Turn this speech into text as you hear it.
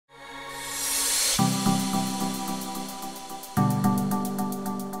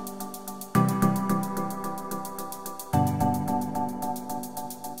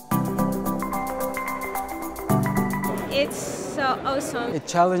felt awesome. It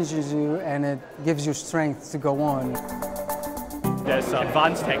challenges you and it gives you strength to go on. There's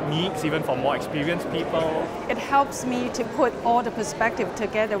advanced techniques even for more experienced people. It helps me to put all the perspective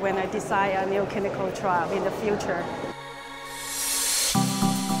together when I design a new clinical trial in the future.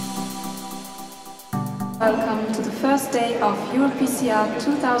 Welcome to the first day of EuroPCR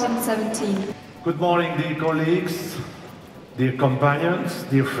 2017. Good morning, dear colleagues, dear companions,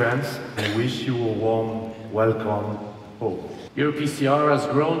 dear friends. I wish you a warm welcome home. EuroPCR has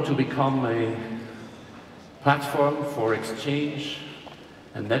grown to become a platform for exchange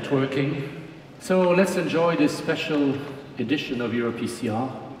and networking. So let's enjoy this special edition of EuroPCR.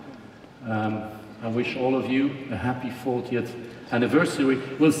 I wish all of you a happy 40th anniversary.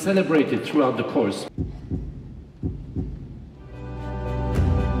 We'll celebrate it throughout the course.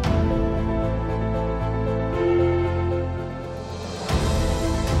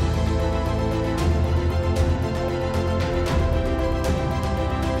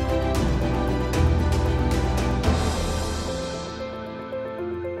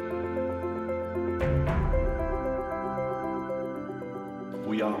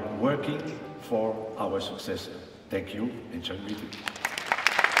 We are working for our success. Thank you. Enjoy the meeting.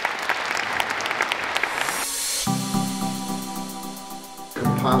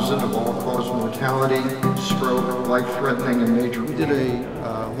 Composite of all-cause mortality, stroke, life-threatening, and major. We did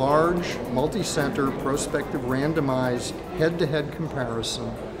a large, multi-center, prospective, randomized, head-to-head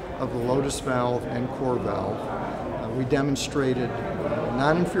comparison of the lotus valve and core valve. We demonstrated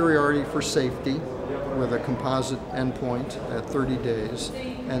non-inferiority for safety with a composite endpoint at 30 days,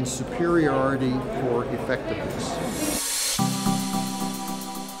 and superiority for effectiveness.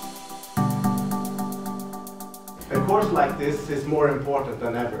 A course like this is more important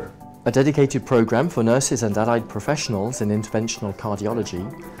than ever. A dedicated program for nurses and allied professionals in interventional cardiology,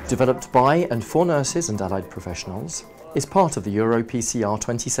 developed by and for nurses and allied professionals, is part of the EuroPCR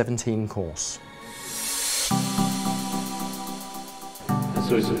 2017 course.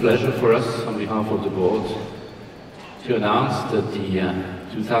 So it's a pleasure for us, on behalf of the board, to announce that the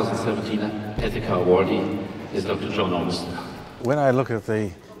 2017 Ethica awardee is Dr. John Olmston. When I look at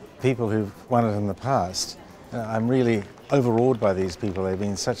the people who've won it in the past, I'm really overawed by these people. They've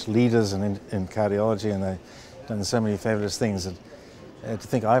been such leaders in cardiology, and they've done so many fabulous things that to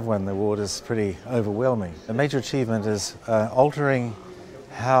think I've won the award is pretty overwhelming. A major achievement is altering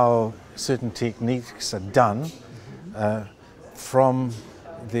how certain techniques are done from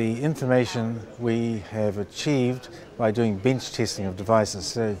the information we have achieved by doing bench testing of devices.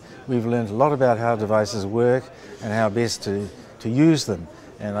 So we've learned a lot about how devices work and how best to use them,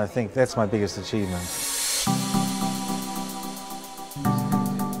 and I think that's my biggest achievement.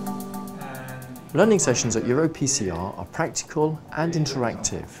 Learning sessions at EuroPCR are practical and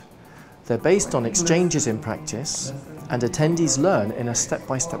interactive. They're based on exchanges in practice, and attendees learn in a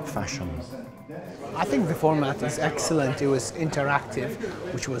step-by-step fashion. I think the format is excellent. It was interactive,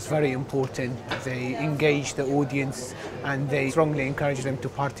 which was very important. They engaged the audience and they strongly encouraged them to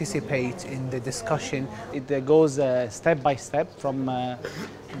participate in the discussion. It goes step by step from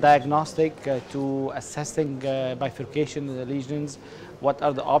diagnostic to assessing bifurcation of the lesions, what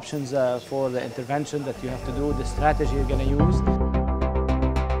are the options for the intervention that you have to do, the strategy you're going to use.